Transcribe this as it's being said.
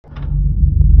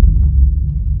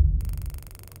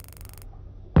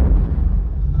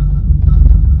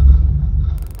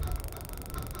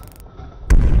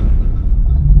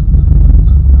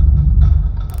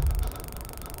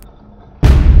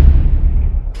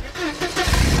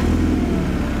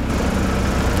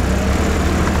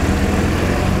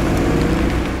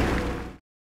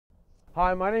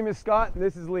Hi, my name is Scott and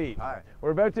this is Lee. Hi. We're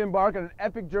about to embark on an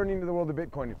epic journey into the world of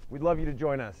Bitcoin. We'd love you to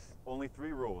join us. Only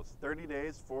 3 rules: 30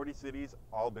 days, 40 cities,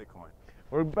 all Bitcoin.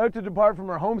 We're about to depart from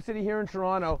our home city here in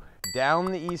Toronto,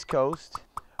 down the East Coast,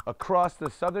 across the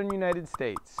southern United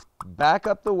States, back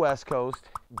up the West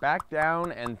Coast, back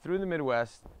down and through the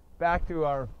Midwest, back to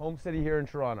our home city here in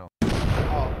Toronto.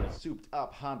 All in a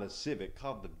souped-up Honda Civic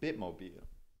called the Bitmobile.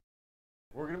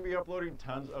 We're going to be uploading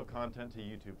tons of content to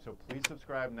YouTube, so please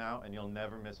subscribe now and you'll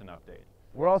never miss an update.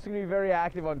 We're also going to be very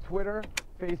active on Twitter,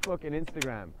 Facebook, and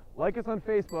Instagram. Like us on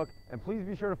Facebook, and please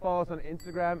be sure to follow us on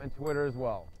Instagram and Twitter as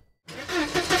well.